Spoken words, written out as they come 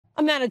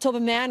A Manitoba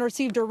man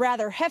received a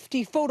rather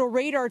hefty photo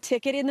radar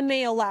ticket in the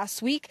mail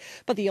last week,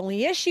 but the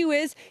only issue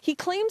is he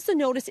claims the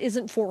notice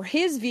isn't for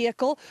his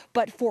vehicle,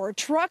 but for a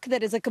truck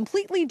that is a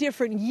completely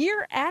different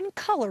year and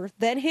color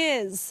than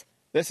his.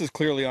 This is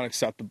clearly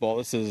unacceptable.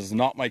 This is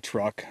not my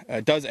truck.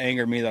 It does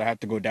anger me that I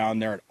have to go down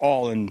there at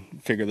all and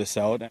figure this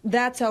out.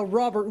 That's how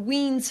Robert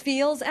Weens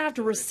feels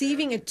after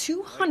receiving a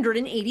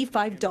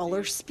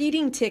 $285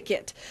 speeding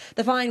ticket.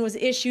 The fine was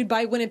issued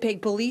by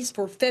Winnipeg Police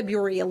for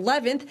February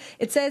 11th.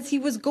 It says he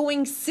was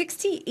going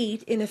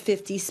 68 in a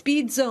 50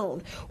 speed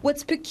zone.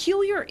 What's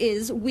peculiar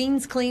is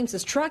Weens claims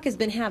his truck has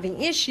been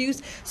having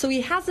issues, so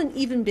he hasn't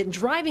even been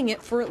driving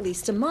it for at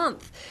least a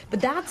month. But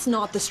that's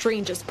not the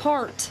strangest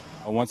part.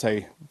 Once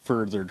I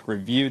further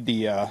reviewed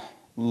the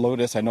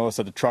Lotus, I noticed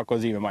that the truck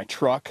wasn't even my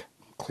truck.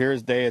 Clear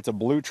as day, it's a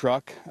blue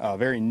truck, a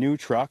very new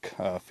truck,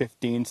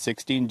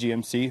 1516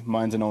 GMC,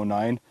 mine's an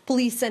 09.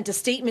 Police sent a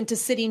statement to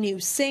City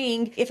News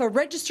saying if a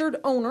registered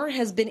owner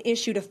has been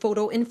issued a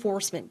photo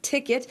enforcement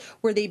ticket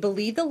where they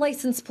believe the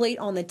license plate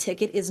on the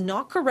ticket is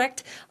not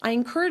correct, I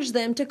encourage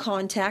them to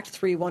contact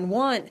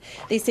 311.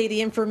 They say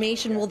the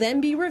information will then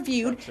be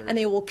reviewed and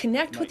they will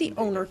connect with the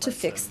owner to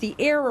fix the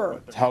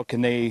error. How can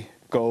they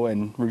go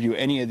and review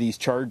any of these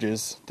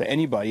charges to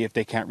anybody if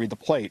they can't read the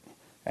plate?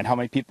 And how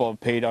many people have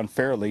paid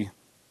unfairly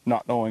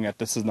not knowing that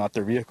this is not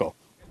their vehicle?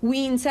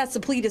 Weens has to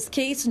plead his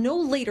case no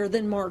later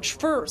than March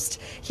 1st.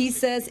 He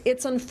says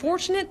it's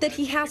unfortunate that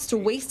he has to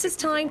waste his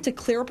time to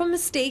clear up a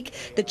mistake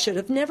that should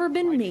have never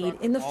been made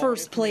in the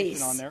first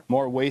place.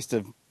 More waste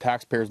of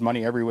taxpayers'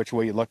 money every which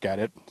way you look at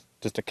it.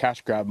 Just a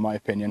cash grab, in my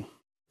opinion.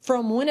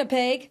 From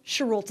Winnipeg,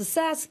 Cheryl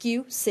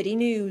Tasascu, City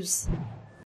News.